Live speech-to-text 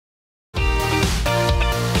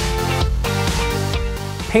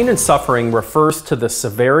Pain and suffering refers to the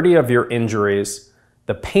severity of your injuries,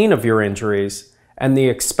 the pain of your injuries, and the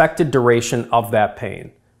expected duration of that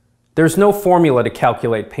pain. There's no formula to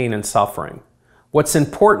calculate pain and suffering. What's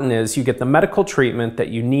important is you get the medical treatment that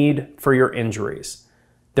you need for your injuries.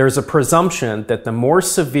 There's a presumption that the more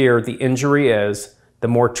severe the injury is, the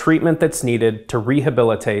more treatment that's needed to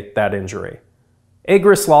rehabilitate that injury.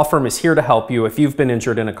 Agruss Law Firm is here to help you if you've been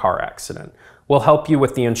injured in a car accident. We'll help you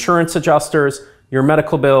with the insurance adjusters, your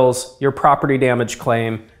medical bills, your property damage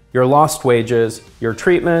claim, your lost wages, your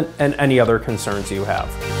treatment, and any other concerns you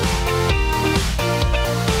have.